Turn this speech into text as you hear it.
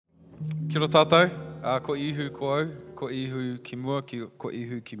Kia ora tātou, ko ihu ko au, ko ihu ki mua, ko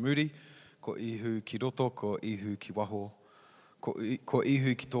ihu ki muri, ko ihu ki roto, ko ihu ki waho, ko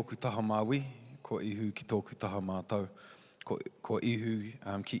ihu ki tōku taha māwi, ko ihu ki tōku taha mātau, ko ihu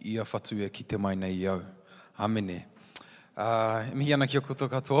ki ia whatua ki te mai nei iau. Amene. Mihi ana kia koutou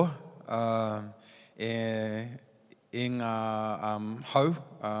katoa, e ngā hau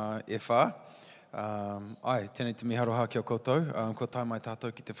e whā. Tēnei te miharoha kia koutou, ko tai mai tātou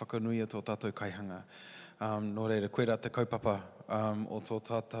ki te whakanui a tō tātou kaihanga. Nō reira, koe rā te kaupapa o tō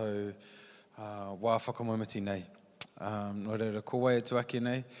tātou wā whakamomiti nei. Nō reira, ko wai e tuaki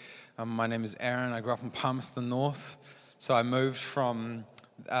nei. My name is Aaron, I grew up in Palmerston North, so I moved from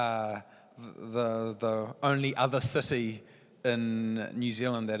the only other city in New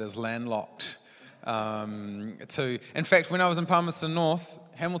Zealand that is landlocked in fact, when I was in Palmerston North,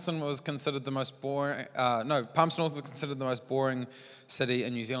 Hamilton was considered the most boring, Palmerston North was considered the most boring city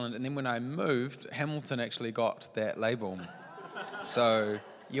in New Zealand, and then when I moved, Hamilton actually got that label. So,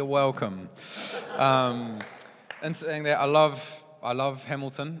 you're welcome. In saying that, I love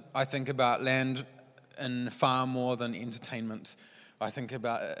Hamilton. I think about land in far more than entertainment. I think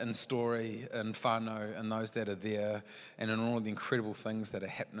about it in story, in whānau, and those that are there, and in all the incredible things that are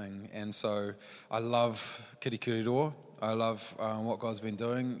happening. And so I love Kirikiriroa. I love what God's been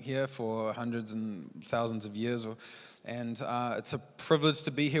doing here for hundreds and thousands of years. And it's a privilege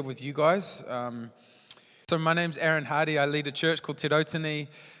to be here with you guys. So my name's Aaron Hardy. I lead a church called Te Rautini.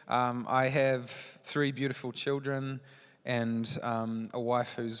 I have 3 beautiful children and a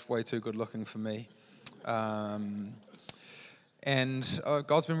wife who's way too good looking for me. And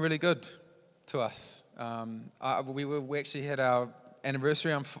God's been really good to us. We actually had our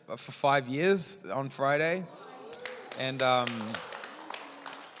anniversary for 5 years on Friday, and I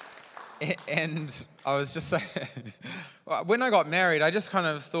was just saying, when I got married, I just kind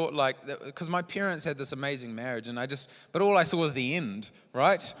of thought because my parents had this amazing marriage, but all I saw was the end,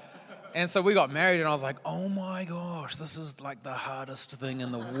 right? And so we got married, and I was like, oh my gosh, this is like the hardest thing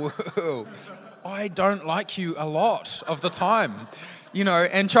in the world. I don't like you a lot of the time,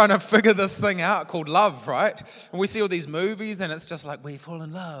 and trying to figure this thing out called love, right? And we see all these movies, and it's just like we fall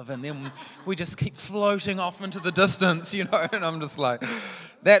in love, and then we just keep floating off into the distance, and I'm just like,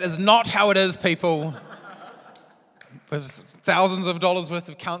 that is not how it is, people. With thousands of dollars worth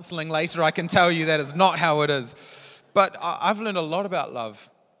of counseling later, I can tell you that is not how it is. But I've learned a lot about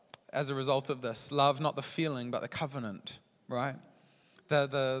love as a result of this. Love, not the feeling, but the covenant, right?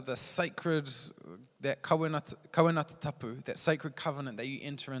 The sacred, that kawenata tapu, that sacred covenant that you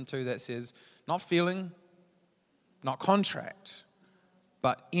enter into that says, not feeling, not contract,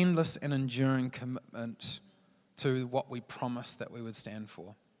 but endless and enduring commitment to what we promised that we would stand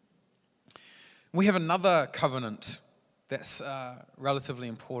for. We have another covenant that's relatively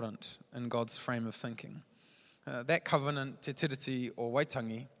important in God's frame of thinking. That covenant, te tiriti or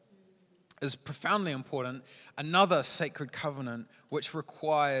waitangi, is profoundly important. Another sacred covenant which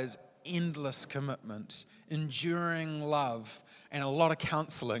requires endless commitment, enduring love, and a lot of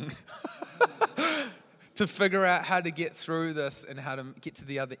counseling to figure out how to get through this and how to get to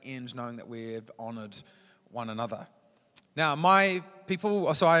the other end, knowing that we've honored one another. Now, my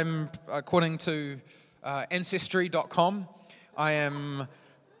people, so I'm, according to Ancestry.com, I am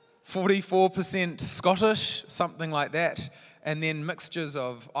 44% Scottish, something like that. And then mixtures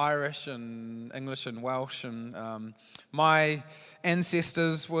of Irish and English and Welsh. And my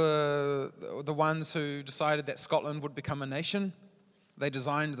ancestors were the ones who decided that Scotland would become a nation. They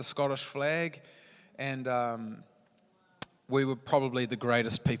designed the Scottish flag, and we were probably the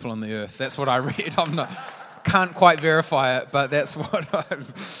greatest people on the earth. That's what I read. Can't quite verify it, but that's what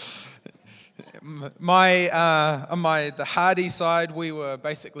I've... The Hardy side, we were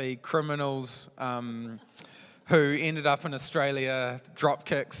basically criminals who ended up in Australia, drop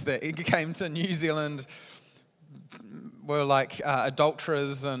kicks that came to New Zealand, were like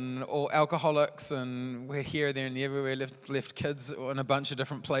adulterers and all alcoholics, and we're here, there, and everywhere, left kids in a bunch of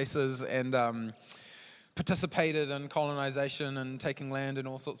different places, and participated in colonization and taking land and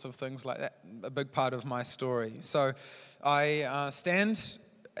all sorts of things like that. A big part of my story. So I stand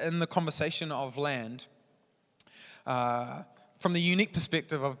in the conversation of land from the unique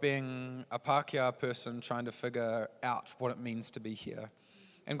perspective of being a Pākehā person trying to figure out what it means to be here.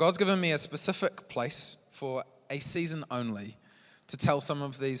 And God's given me a specific place for a season only to tell some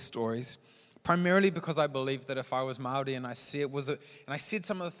of these stories, primarily because I believe that if I was Māori and I said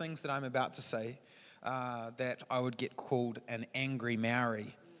some of the things that I'm about to say, that I would get called an angry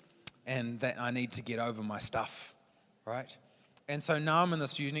Maori, and that I need to get over my stuff, right? And so now I'm in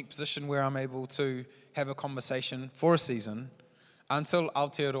this unique position where I'm able to have a conversation for a season until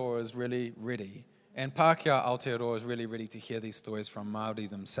Aotearoa is really ready. And Pākehā Aotearoa is really ready to hear these stories from Māori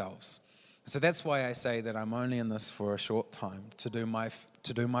themselves. So that's why I say that I'm only in this for a short time, to do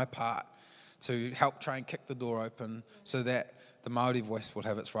my part, to help try and kick the door open so that the Māori voice will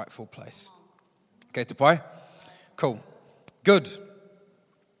have its rightful place. Okay, te pai? Cool. Good.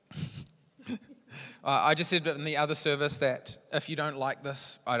 I just said in the other service that if you don't like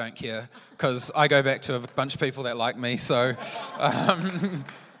this, I don't care, because I go back to a bunch of people that like me, so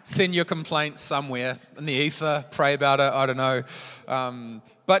send your complaints somewhere in the ether, pray about it, I don't know.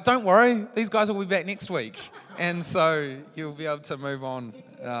 But don't worry, these guys will be back next week, and so you'll be able to move on.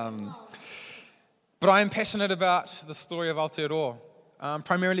 But I am passionate about the story of Aotearoa,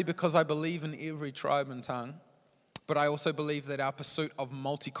 primarily because I believe in every tribe and tongue, but I also believe that our pursuit of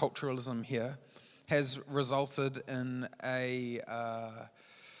multiculturalism here has resulted in a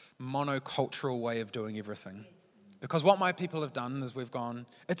monocultural way of doing everything. Because what my people have done is we've gone,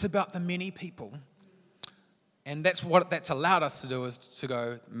 it's about the many people. And that's what that's allowed us to do, is to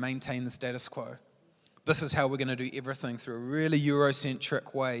go maintain the status quo. This is how we're going to do everything, through a really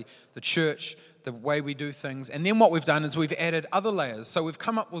Eurocentric way. The church, the way we do things. And then what we've done is we've added other layers. So we've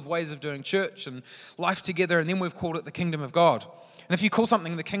come up with ways of doing church and life together, and then we've called it the kingdom of God. And if you call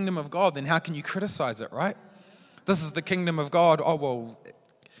something the kingdom of God, then how can you criticize it, right? This is the kingdom of God. Oh, well,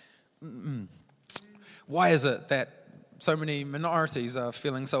 why is it that so many minorities are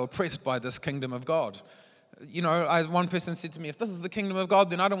feeling so oppressed by this kingdom of God? You know, one person said to me, if this is the kingdom of God,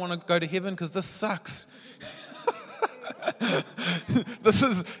 then I don't want to go to heaven because this sucks.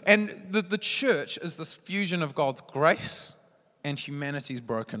 The church is this fusion of God's grace and humanity's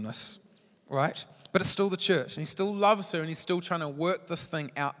brokenness, right? But it's still the church, and he still loves her, and he's still trying to work this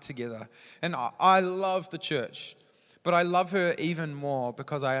thing out together. And I love the church, but I love her even more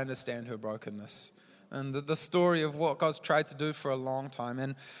because I understand her brokenness and the story of what God's tried to do for a long time.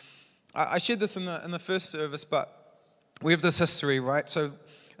 And I shared this in the first service, but we have this history, right? So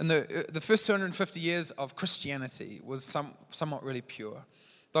in the first 250 years of Christianity was somewhat really pure.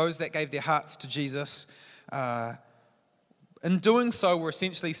 Those that gave their hearts to Jesus, in doing so, were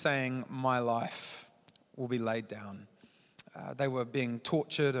essentially saying, my life will be laid down. They were being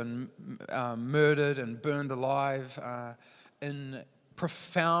tortured and murdered and burned alive in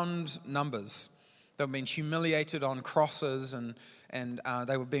profound numbers. They were being humiliated on crosses, and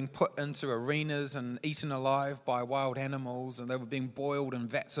they were being put into arenas and eaten alive by wild animals, and they were being boiled in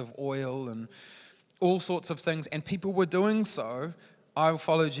vats of oil and all sorts of things. And people were doing so. I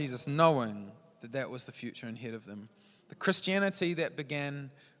follow Jesus knowing that that was the future ahead of them. The Christianity that began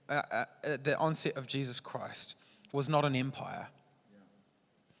at the onset of Jesus Christ was not an empire.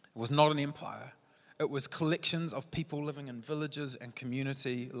 It was not an empire. It was collections of people living in villages and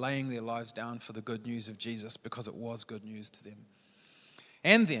community, laying their lives down for the good news of Jesus because it was good news to them.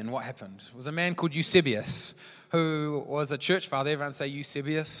 And then what happened was a man called Eusebius, who was a church father. Everyone say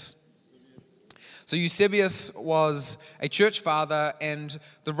Eusebius. So Eusebius was a church father, and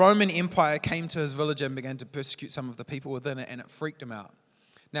the Roman Empire came to his village and began to persecute some of the people within it, and it freaked him out.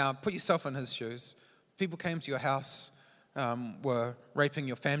 Now, put yourself in his shoes. People came to your house, were raping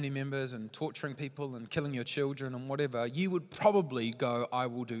your family members and torturing people and killing your children and whatever. You would probably go, I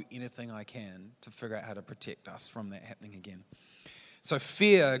will do anything I can to figure out how to protect us from that happening again. So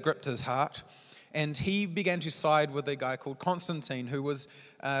fear gripped his heart, and he began to side with a guy called Constantine, who was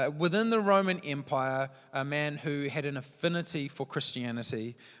within the Roman Empire, a man who had an affinity for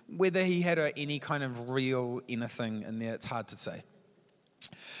Christianity. Whether he had any kind of real anything in there, it's hard to say.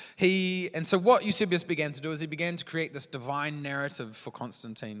 And so what Eusebius began to do is he began to create this divine narrative for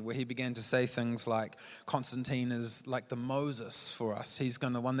Constantine, where he began to say things like, Constantine is like the Moses for us. He's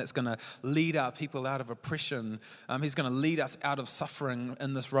the one that's going to lead our people out of oppression. He's going to lead us out of suffering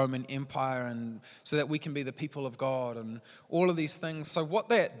in this Roman Empire, and so that we can be the people of God, and all of these things. So what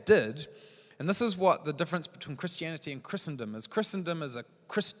that did, and this is what the difference between Christianity and Christendom is. Christendom is a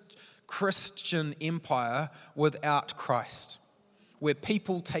Christian empire without Christ, where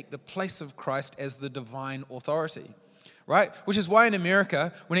people take the place of Christ as the divine authority, right? Which is why in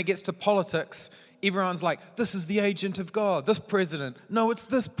America, when it gets to politics, everyone's like, this is the agent of God, this president. No, it's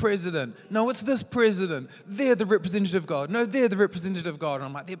this president. No, it's this president. They're the representative of God. No, they're the representative of God. And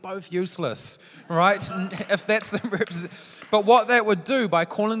I'm like, they're both useless, right? If that's the But what that would do, by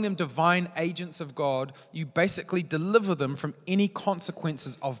calling them divine agents of God, you basically deliver them from any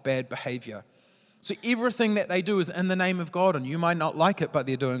consequences of bad behavior. So everything that they do is in the name of God, and you might not like it, but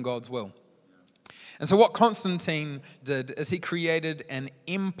they're doing God's will. And so what Constantine did is he created an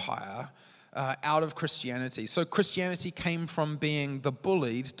empire out of Christianity. So Christianity came from being the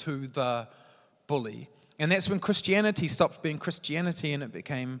bullied to the bully. And that's when Christianity stopped being Christianity and it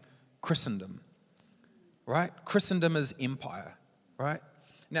became Christendom, right? Christendom is empire, right?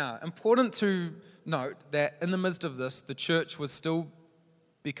 Now, important to note that in the midst of this, the church was still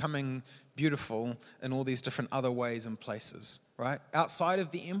becoming beautiful in all these different other ways and places, right? Outside of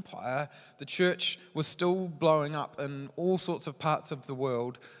the empire, the church was still blowing up in all sorts of parts of the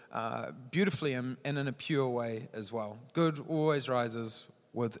world, beautifully and in a pure way as well. Good always rises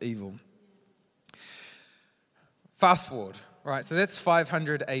with evil. Fast forward, right? So that's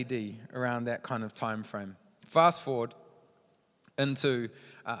 500 AD, around that kind of time frame. Fast forward into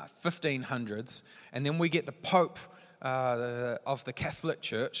 1500s, and then we get the Pope of the Catholic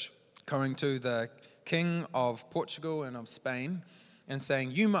Church going to the King of Portugal and of Spain and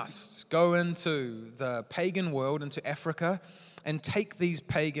saying, you must go into the pagan world, into Africa, and take these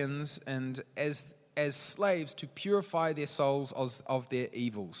pagans and as slaves to purify their souls of their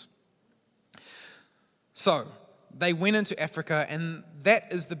evils. So they went into Africa, and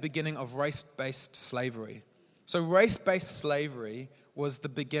that is the beginning of race-based slavery. So race-based slavery was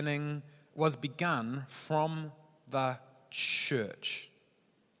begun from the church,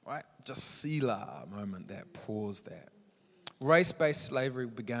 right? Just Selah moment, that pause there. Race-based slavery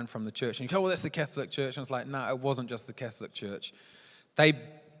began from the church. And you go, well, that's the Catholic Church. And it's like, no, it wasn't just the Catholic Church. They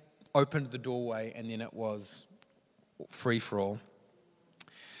opened the doorway, and then it was free for all.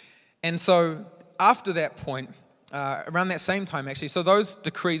 And so after that point, around that same time, actually, so those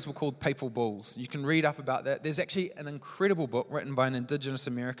decrees were called papal bulls. You can read up about that. There's actually an incredible book written by an indigenous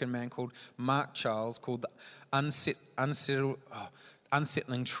American man called Mark Charles called Unsettling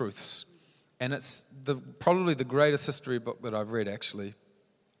Truths. And it's probably the greatest history book that I've read, actually.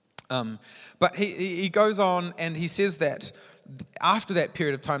 But he goes on and he says that after that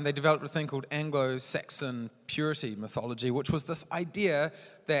period of time, they developed a thing called Anglo-Saxon purity mythology, which was this idea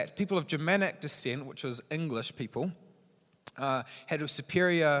that people of Germanic descent, which was English people, had a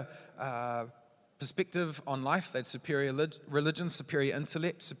superior perspective on life. They had superior religion, superior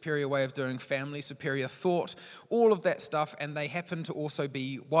intellect, superior way of doing family, superior thought, all of that stuff, and they happened to also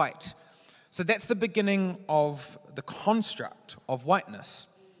be white. So that's the beginning of the construct of whiteness.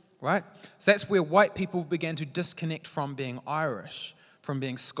 Right? So that's where white people began to disconnect from being Irish, from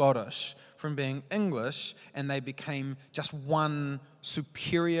being Scottish, from being English, and they became just one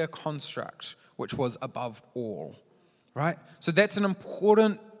superior construct, which was above all. Right? So that's an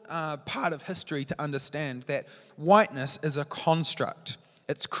important part of history to understand, that whiteness is a construct.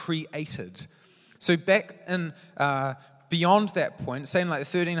 It's created. So back in beyond that point, saying like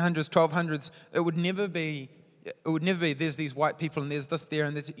the 1300s, 1200s, it would never be there's these white people and there's this there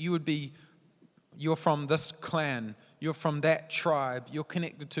and this. You're from this clan, you're from that tribe, you're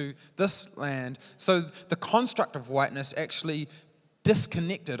connected to this land. So the construct of whiteness actually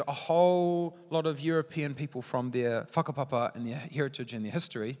disconnected a whole lot of European people from their whakapapa and their heritage and their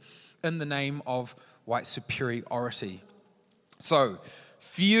history in the name of white superiority. So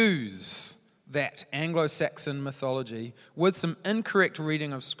fuse that Anglo-Saxon mythology with some incorrect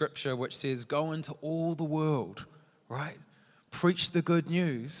reading of Scripture, which says, go into all the world, right? Preach the good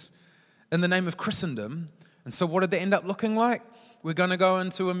news in the name of Christendom. And so what did they end up looking like? We're going to go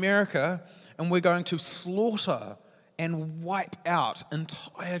into America and we're going to slaughter and wipe out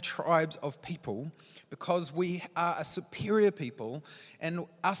entire tribes of people because we are a superior people, and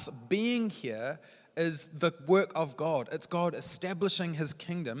us being here is the work of God. It's God establishing his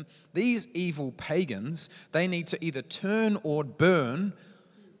kingdom. These evil pagans, they need to either turn or burn,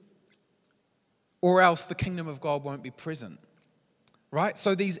 or else the kingdom of God won't be present. Right?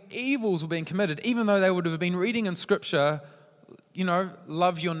 So these evils were being committed, even though they would have been reading in Scripture,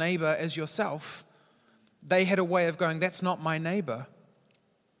 love your neighbor as yourself. They had a way of going, that's not my neighbor.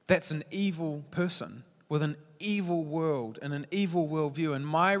 That's an evil person with an evil world and an evil worldview, and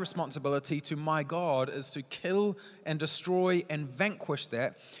my responsibility to my God is to kill and destroy and vanquish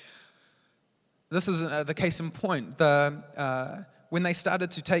that. This is the case in point. When they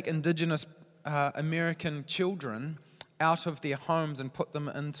started to take indigenous American children out of their homes and put them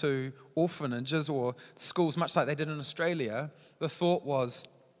into orphanages or schools, much like they did in Australia, the thought was,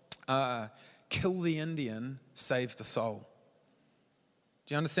 kill the Indian, save the soul.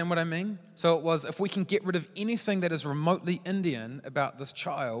 Do you understand what I mean? So it was, if we can get rid of anything that is remotely Indian about this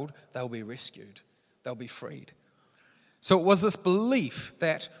child, they'll be rescued. They'll be freed. So it was this belief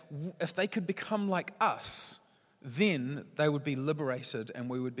that if they could become like us, then they would be liberated and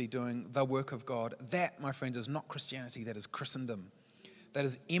we would be doing the work of God. That, my friends, is not Christianity. That is Christendom. That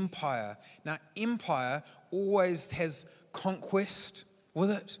is empire. Now, empire always has conquest with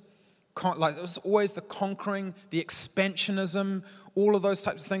it. Like it was always the conquering, the expansionism, all of those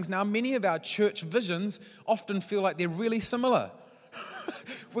types of things. Now, many of our church visions often feel like they're really similar.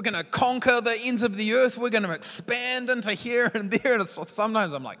 We're going to conquer the ends of the earth. We're going to expand into here and there. And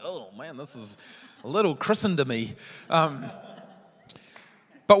sometimes I'm like, oh man, this is a little Christendom-y.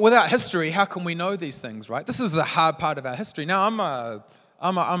 But without history, how can we know these things, right? This is the hard part of our history. Now,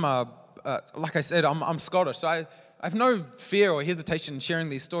 like I said, I'm Scottish, so I have no fear or hesitation in sharing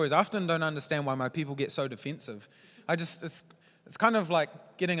these stories. I often don't understand why my people get so defensive. It's kind of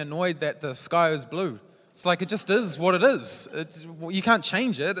like getting annoyed that the sky is blue. It's like it just is what it is. You can't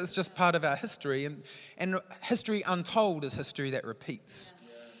change it. It's just part of our history. And history untold is history that repeats.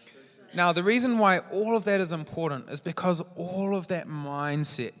 Now, the reason why all of that is important is because all of that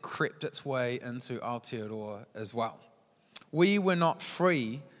mindset crept its way into Aotearoa as well. We were not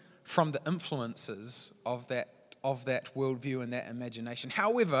free from the influences of that worldview and that imagination.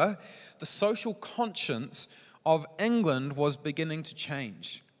 However, the social conscience of England was beginning to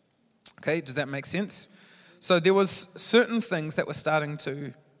change. Okay, does that make sense? So there was certain things that were starting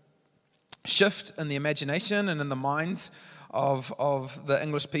to shift in the imagination and in the minds of the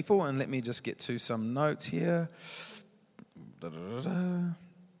English people. And let me just get to some notes here.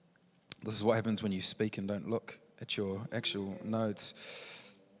 This is what happens when you speak and don't look at your actual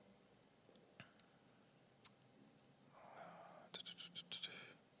notes.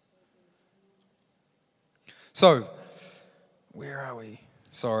 So, where are we?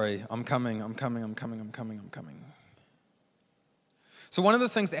 Sorry, I'm coming. So one of the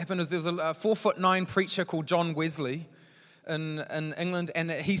things that happened is there was a 4'9" preacher called John Wesley in England,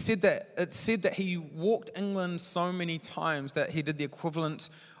 and it said that he walked England so many times that he did the equivalent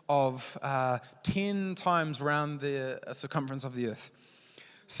of 10 times around the circumference of the earth.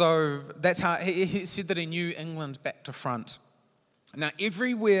 So that's how he said that he knew England back to front. Now,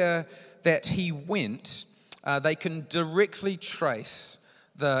 everywhere that he went, they can directly trace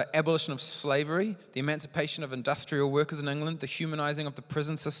the abolition of slavery, the emancipation of industrial workers in England, the humanizing of the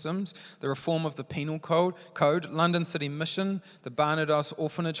prison systems, the reform of the penal code, London City Mission, the Barnardos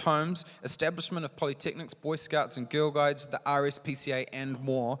orphanage homes, establishment of polytechnics, Boy Scouts and Girl Guides, the RSPCA, and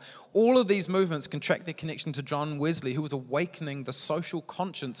more. All of these movements can track their connection to John Wesley, who was awakening the social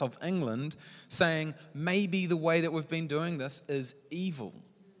conscience of England, saying, maybe the way that we've been doing this is evil.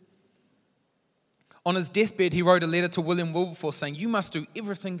 On his deathbed, he wrote a letter to William Wilberforce saying, you must do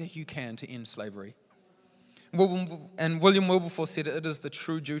everything that you can to end slavery. And William Wilberforce said, it is the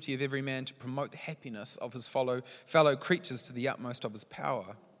true duty of every man to promote the happiness of his fellow creatures to the utmost of his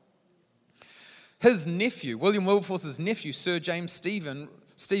power. His nephew, William Wilberforce's nephew, Sir James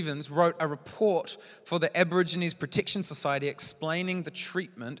Stevens, wrote a report for the Aborigines Protection Society explaining the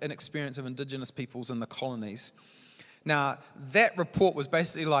treatment and experience of Indigenous peoples in the colonies. Now, that report was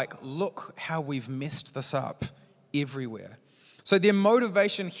basically like, look how we've messed this up everywhere. So their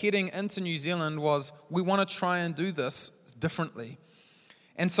motivation heading into New Zealand was, we want to try and do this differently.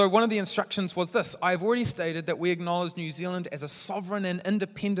 And so one of the instructions was this: I've already stated that we acknowledge New Zealand as a sovereign and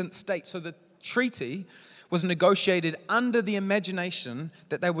independent state. So the treaty was negotiated under the imagination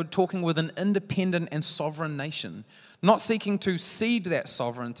that they were talking with an independent and sovereign nation, not seeking to cede that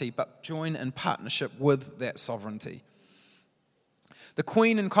sovereignty, but join in partnership with that sovereignty. The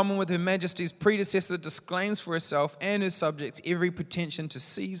Queen, in common with Her Majesty's predecessor, disclaims for herself and her subjects every pretension to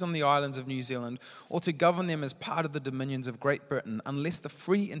seize on the islands of New Zealand or to govern them as part of the dominions of Great Britain, unless the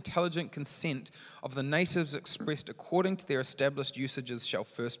free, intelligent consent of the natives expressed according to their established usages shall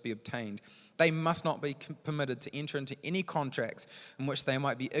first be obtained. They must not be permitted to enter into any contracts in which they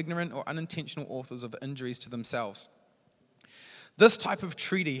might be ignorant or unintentional authors of injuries to themselves. This type of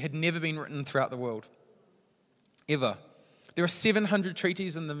treaty had never been written throughout the world, ever. There are 700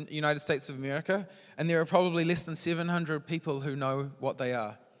 treaties in the United States of America, and there are probably less than 700 people who know what they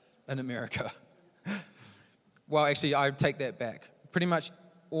are in America. Well, actually, I take that back. Pretty much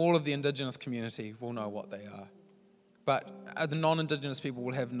all of the Indigenous community will know what they are. But the non-Indigenous people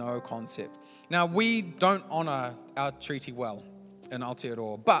will have no concept. Now, we don't honour our treaty well in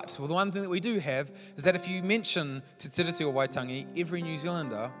Aotearoa, but the one thing that we do have is that if you mention Te Tiriti o Waitangi, every New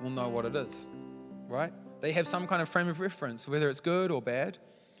Zealander will know what it is, right? They have some kind of frame of reference, whether it's good or bad.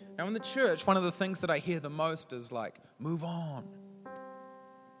 Now in the church, one of the things that I hear the most is like, move on,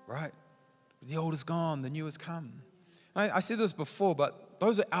 right? The old is gone, the new has come. I said this before, but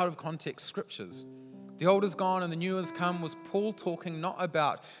those are out of context scriptures. The old is gone and the new has come was Paul talking not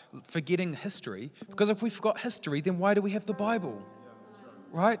about forgetting history, because if we forgot history, then why do we have the Bible,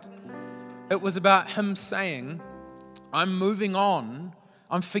 right? It was about him saying, I'm moving on.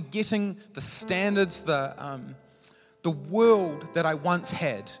 I'm forgetting the standards, the world that I once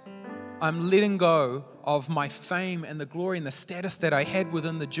had, I'm letting go of my fame and the glory and the status that I had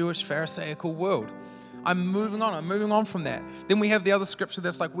within the Jewish Pharisaical world. I'm moving on from that. Then we have the other scripture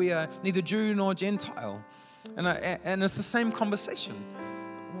that's like, we are neither Jew nor Gentile. And it's the same conversation.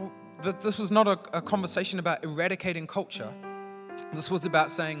 That this was not a conversation about eradicating culture. This was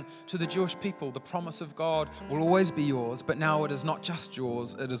about saying to the Jewish people, the promise of God will always be yours, but now it is not just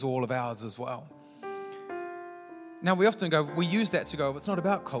yours, it is all of ours as well. Now we often we use that to go, it's not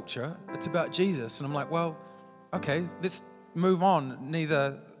about culture, it's about Jesus. And I'm like, well, okay, let's move on.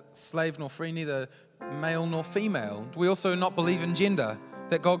 Neither slave nor free, neither male nor female. Do we also not believe in gender?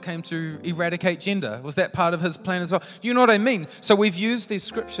 That God came to eradicate gender? Was that part of his plan as well? You know what I mean? So we've used these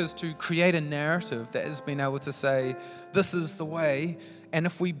scriptures to create a narrative that has been able to say, this is the way. And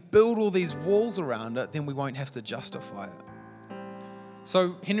if we build all these walls around it, then we won't have to justify it.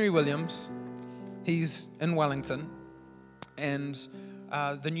 So Henry Williams, he's in Wellington, and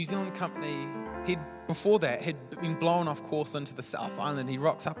the New Zealand company, before that, had been blown off course into the South Island. He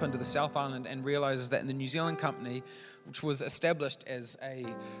rocks up into the South Island and realizes that in the New Zealand company, which was established as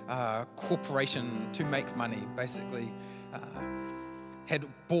a corporation to make money, basically, had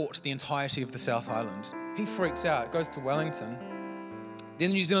bought the entirety of the South Island. He freaks out, goes to Wellington. Then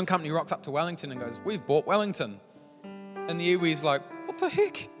the New Zealand company rocks up to Wellington and goes, we've bought Wellington. And the iwi's like, what the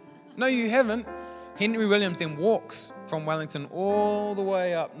heck? No, you haven't. Henry Williams then walks from Wellington all the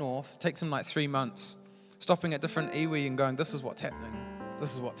way up north, takes him like 3 months, stopping at different iwi and going, this is what's happening.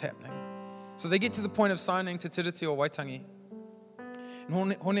 This is what's happening. So they get to the point of signing Te Tiriti o Waitangi.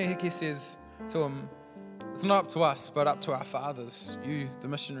 And Hone Heke says to him, it's not up to us, but up to our fathers. You, the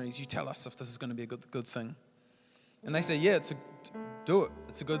missionaries, you tell us if this is going to be a good thing. And they say, yeah, do it.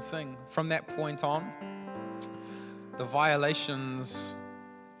 It's a good thing. From that point on, the violations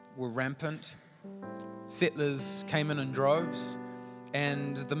were rampant. Settlers came in droves,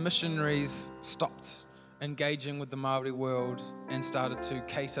 and the missionaries stopped engaging with the Māori world and started to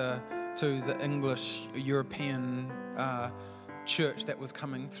cater to the English European church that was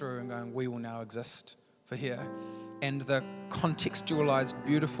coming through and going, we will now exist for here. And the contextualized,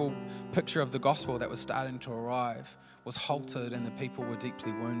 beautiful picture of the gospel that was starting to arrive was halted, and the people were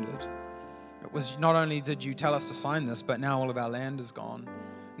deeply wounded. It was not only did you tell us to sign this, but now all of our land is gone.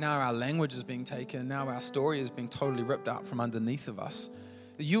 Now our language is being taken. Now our story is being totally ripped out from underneath of us.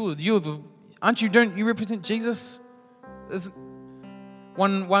 Don't you represent Jesus?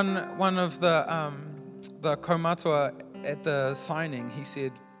 One of the kaumatua at the signing, he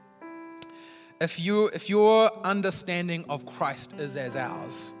said, if your understanding of Christ is as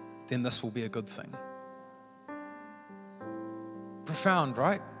ours, then this will be a good thing. Profound,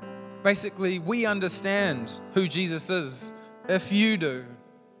 right? Basically, we understand who Jesus is. If you do,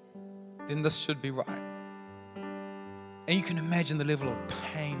 then this should be right. And you can imagine the level of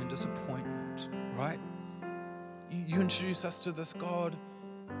pain and disappointment, right? You introduce us to this God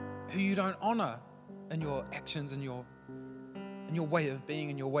who you don't honor in your actions and your way of being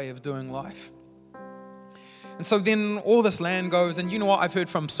and your way of doing life. And so then all this land goes, and you know what I've heard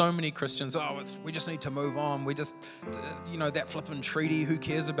from so many Christians, we just need to move on. We just, that flipping treaty, who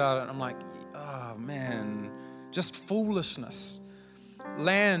cares about it? And I'm like, oh man, just foolishness.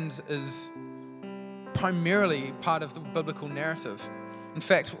 Land is primarily part of the biblical narrative. In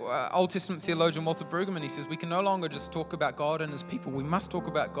fact, Old Testament theologian Walter Brueggemann, he says, we can no longer just talk about God and his people. We must talk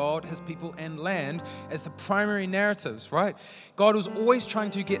about God, his people, and land as the primary narratives, right? God was always trying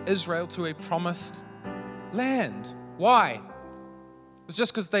to get Israel to a promised land. Why? It was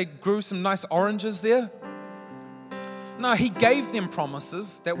just because they grew some nice oranges there? No, he gave them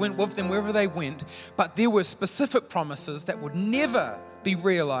promises that went with them wherever they went, but there were specific promises that would never be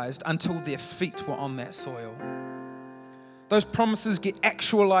realized until their feet were on that soil. Those promises get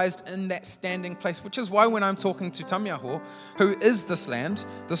actualized in that standing place, which is why when I'm talking to Tamiaho, who is this land,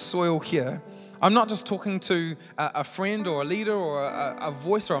 this soil here, I'm not just talking to a friend or a leader or a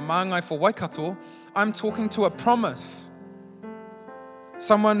voice or a māngai for Waikato. I'm talking to a promise.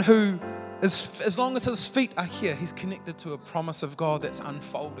 Someone who is, as long as his feet are here, he's connected to a promise of God that's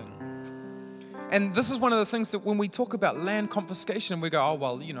unfolding. And this is one of the things that when we talk about land confiscation, we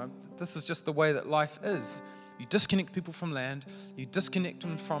go, this is just the way that life is. You disconnect people from land, you disconnect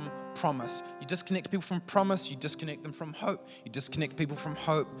them from promise. You disconnect people from promise, you disconnect them from hope. You disconnect people from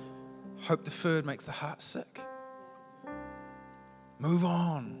hope. Hope deferred makes the heart sick. Move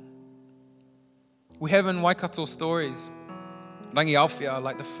on. We have in Waikato stories, Rangi Awhia,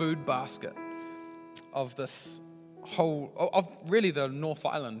 like the food basket of this whole, of really the North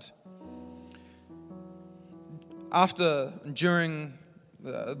Island. During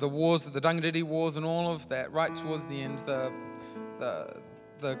the wars, the Rangirehe Wars and all of that, right towards the end, the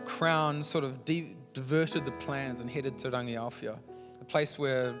the Crown sort of diverted the plans and headed to Rangiaowhia, a place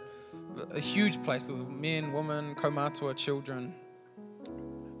where, a huge place with men, women, kaumatua, children,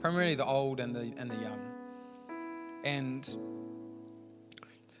 primarily the old and the young. And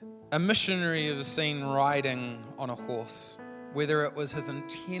a missionary was seen riding on a horse, whether it was his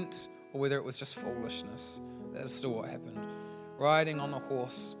intent or whether it was just foolishness. That is still what happened. Riding on the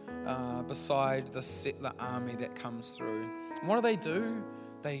horse beside the settler army that comes through. And what do?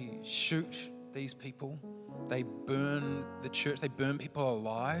 They shoot these people. They burn the church. They burn people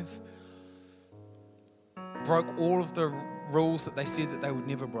alive. Broke all of the rules that they said that they would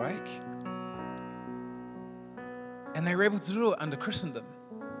never break. And they were able to do it under Christendom.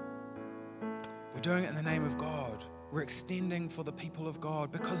 We're doing it in the name of God. We're extending for the people of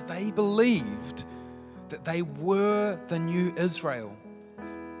God because they believed that they were the new Israel,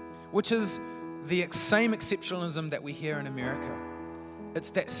 which is the same exceptionalism that we hear in America.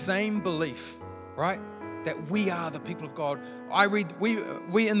 It's that same belief, right? That we are the people of God.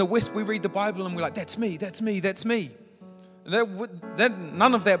 We in the West, we read the Bible and we're like, that's me, that's me, that's me.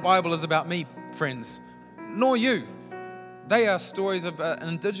 None of that Bible is about me, friends, nor you. They are stories of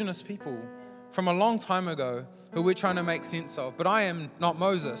indigenous people from a long time ago who we're trying to make sense of. But I am not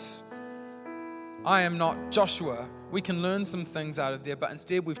Moses. I am not Joshua. We can learn some things out of there, but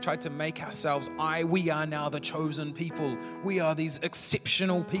instead we've tried to make ourselves, we are now the chosen people. We are these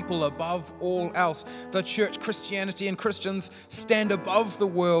exceptional people above all else. The church, Christianity, and Christians stand above the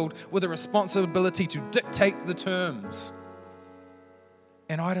world with a responsibility to dictate the terms.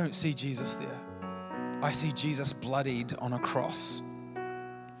 And I don't see Jesus there. I see Jesus bloodied on a cross,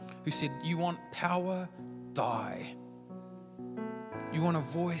 who said, you want power? Die. You want a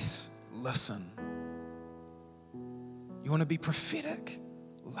voice? Listen. You want to be prophetic?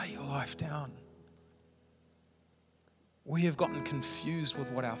 Lay your life down. We have gotten confused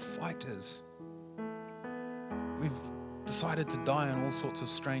with what our fight is. We've decided to die on all sorts of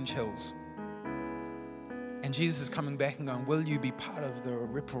strange hills. And Jesus is coming back and going, will you be part of the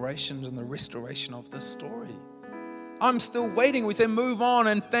reparations and the restoration of this story? I'm still waiting. We say move on,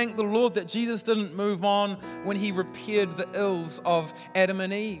 and thank the Lord that Jesus didn't move on when he repaired the ills of Adam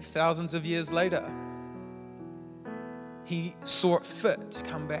and Eve thousands of years later. He saw it fit to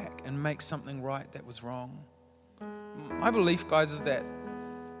come back and make something right that was wrong. My belief, guys, is that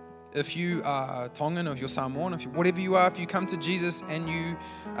if you are Tongan or if you're Samoan, whatever you are, if you come to Jesus and you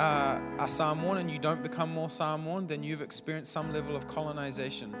are Samoan and you don't become more Samoan, then you've experienced some level of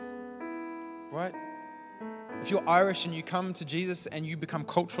colonization, right? If you're Irish and you come to Jesus and you become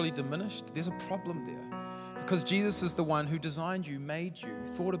culturally diminished, there's a problem there. Because Jesus is the one who designed you, made you,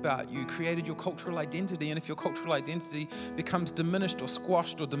 thought about you, created your cultural identity. And if your cultural identity becomes diminished or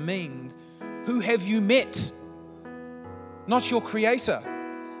squashed or demeaned, who have you met? Not your creator.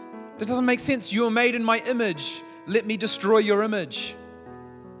 That doesn't make sense. You are made in my image. Let me destroy your image.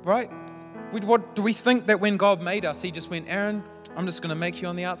 Right? What do we think that when God made us, he just went, Aaron, I'm just going to make you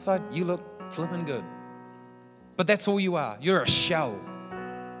on the outside. You look flipping good. But that's all you are. You're a shell.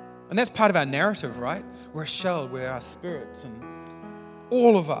 And that's part of our narrative, right? We're a shell, we're our spirits, and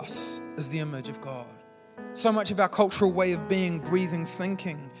all of us is the image of God. So much of our cultural way of being, breathing,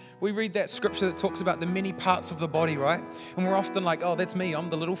 thinking. We read that scripture that talks about the many parts of the body, right? And we're often like, oh, that's me. I'm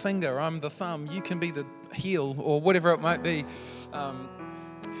the little finger. I'm the thumb. You can be the heel or whatever it might be.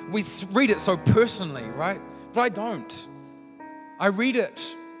 We read it so personally, right? But I don't. I read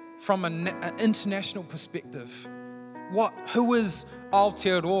it from an international perspective. Who is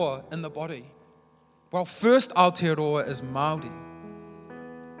Aotearoa in the body? Well, first Aotearoa is Māori.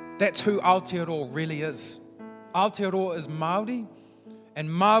 That's who Aotearoa really is. Aotearoa is Māori, and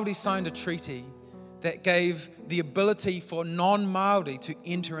Māori signed a treaty that gave the ability for non-Māori to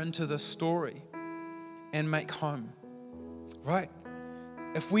enter into the story and make home, right?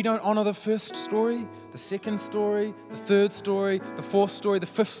 If we don't honor the first story, the second story, the third story, the fourth story, the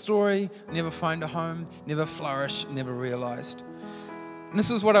fifth story, never find a home, never flourish, never realized. And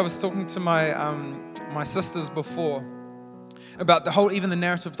this is what I was talking to my sisters before about even the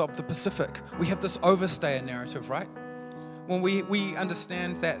narrative of the Pacific. We have this overstayer narrative, right? When we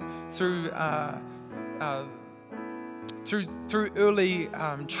understand that through early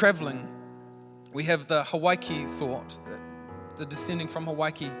traveling, we have the Hawaii thought, that the descending from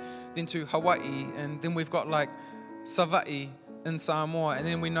Hawaii, then to Hawaii, and then we've got like Savaii in Samoa, and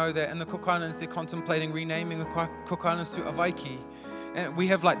then we know that in the Cook Islands they're contemplating renaming the Cook Islands to Avaiki. And we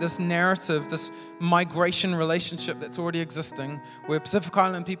have like this narrative, this migration relationship that's already existing, where Pacific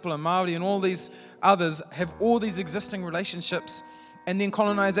Island people and Māori and all these others have all these existing relationships And then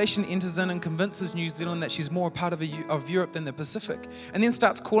colonization enters in and convinces New Zealand that she's more a part of Europe than the Pacific. And then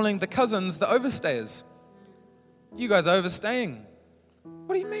starts calling the cousins the overstayers. You guys are overstaying.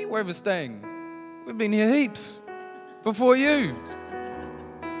 What do you mean we're overstaying? We've been here heaps before you.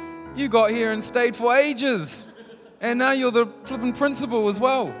 You got here and stayed for ages. And now you're the flipping principal as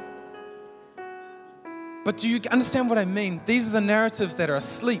well. But do you understand what I mean? These are the narratives that are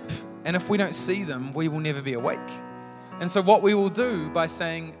asleep. And if we don't see them, we will never be awake. And so what we will do by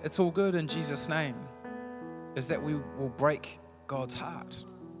saying it's all good in Jesus' name is that we will break God's heart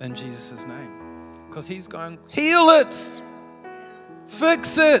in Jesus' name. Because he's going, heal it.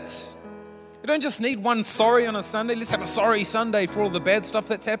 Fix it. You don't just need one sorry on a Sunday. Let's have a sorry Sunday for all the bad stuff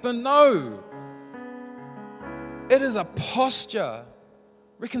that's happened. No. It is a posture.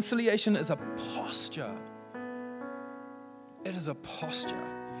 Reconciliation is a posture. It is a posture.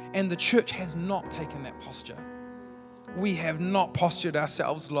 And the church has not taken that posture. We have not postured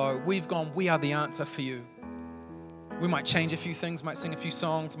ourselves low. We've gone, we are the answer for you. We might change a few things, might sing a few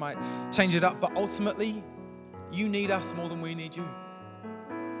songs, might change it up, but ultimately, you need us more than we need you.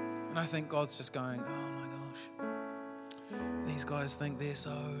 And I think God's just going, oh my gosh, these guys think they're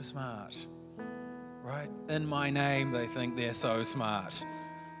so smart, right? In my name, they think they're so smart.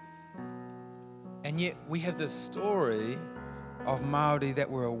 And yet, we have this story of Māori that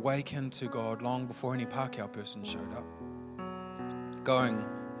were awakened to God long before any Pākehā person showed up. Going,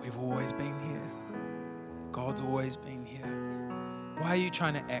 we've always been here. God's always been here. Why are you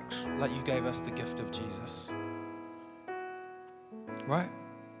trying to act like you gave us the gift of Jesus? Right?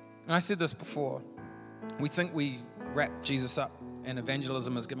 And I said this before. We think we wrap Jesus up and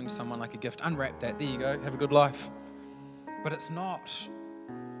evangelism is giving someone like a gift. Unwrap that. There you go. Have a good life. But it's not.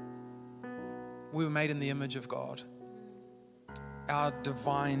 We were made in the image of God. Our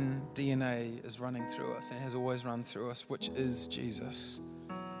divine DNA is running through us and has always run through us, which is Jesus.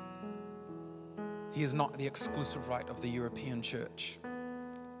 He is not the exclusive right of the European church.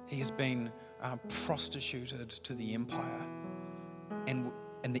 He has been prostituted to the empire, and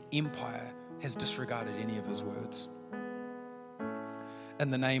the empire has disregarded any of his words.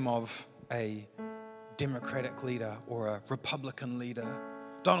 In the name of a Democratic leader or a Republican leader,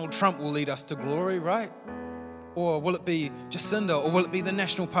 Donald Trump will lead us to glory, right? Or will it be Jacinda? Or will it be the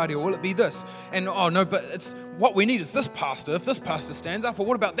National Party? Or will it be this? And oh no, but it's what we need is this pastor. If this pastor stands up, or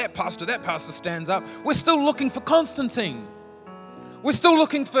what about that pastor? That pastor stands up. We're still looking for Constantine. We're still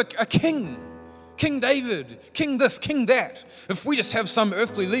looking for a king. King David, king this, king that. If we just have some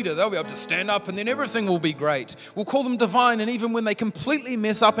earthly leader, they'll be able to stand up and then everything will be great. We'll call them divine, and even when they completely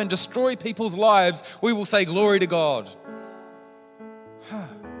mess up and destroy people's lives, we will say glory to God.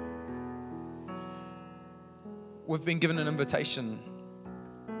 We've been given an invitation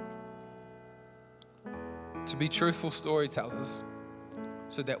to be truthful storytellers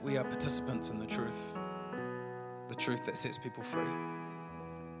so that we are participants in the truth that sets people free.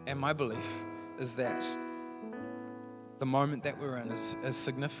 And my belief is that the moment that we're in is as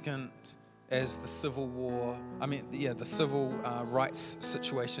significant as the civil war, the civil rights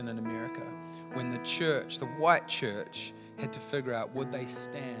situation in America, when the church, the white church, had to figure out would they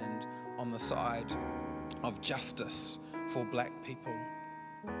stand on the side of justice for black people?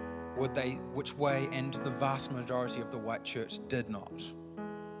 Would they, which way? And the vast majority of the white church did not.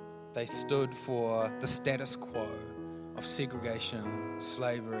 They stood for the status quo of segregation,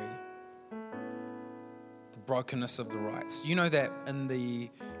 slavery, the brokenness of the rights. You know that in the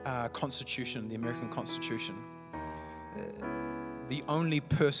Constitution, the American Constitution, the only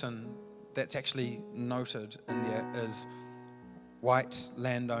person that's actually noted in there is white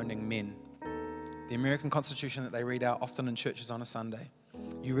landowning men. The American Constitution that they read out often in churches on a Sunday.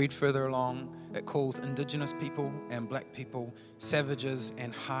 You read further along, it calls indigenous people and black people savages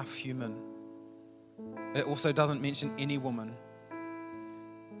and half human. It also doesn't mention any woman.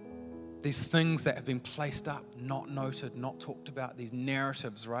 These things that have been placed up, not noted, not talked about, these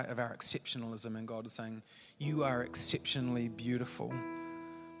narratives, right, of our exceptionalism, and God is saying, you are exceptionally beautiful,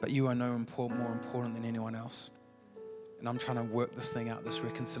 but you are more important than anyone else. And I'm trying to work this thing out, this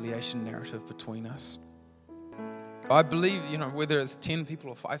reconciliation narrative between us. I believe, whether it's 10 people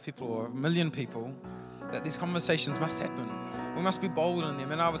or 5 people or 1 million people, that these conversations must happen. We must be bold in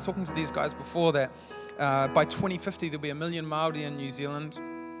them. And I was talking to these guys before that by 2050, there'll be 1 million Māori in New Zealand,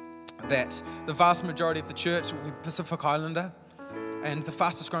 that the vast majority of the church will be Pacific Islander, and the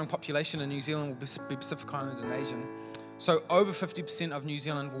fastest growing population in New Zealand will be Pacific Islander and Asian. So over 50% of New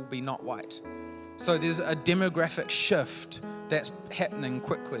Zealand will be not white. So there's a demographic shift that's happening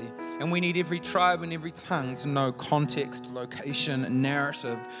quickly. And we need every tribe and every tongue to know context, location, and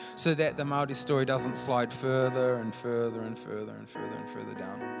narrative so that the Māori story doesn't slide further and further and further and further and further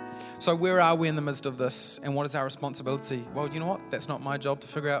down. So where are we in the midst of this, and what is our responsibility? Well, you know what? That's not my job to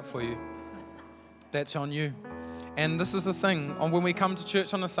figure out for you. That's on you. And this is the thing, when we come to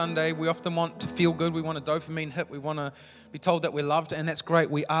church on a Sunday, we often want to feel good, we want a dopamine hit, we want to be told that we're loved, and that's great.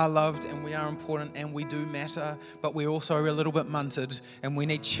 We are loved and we are important and we do matter, but we're also a little bit munted, and we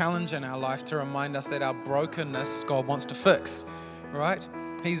need challenge in our life to remind us that our brokenness, God wants to fix, right?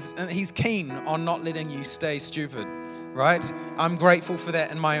 He's keen on not letting you stay stupid, right? I'm grateful for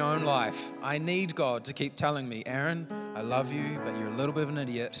that in my own life. I need God to keep telling me, Aaron, I love you, but you're a little bit of an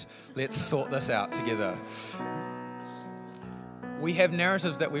idiot. Let's sort this out together. We have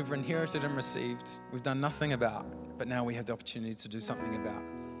narratives that we've inherited and received, we've done nothing about, but now we have the opportunity to do something about.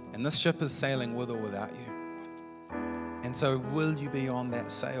 And this ship is sailing with or without you. And so will you be on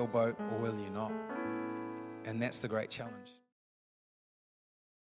that sailboat or will you not? And that's the great challenge.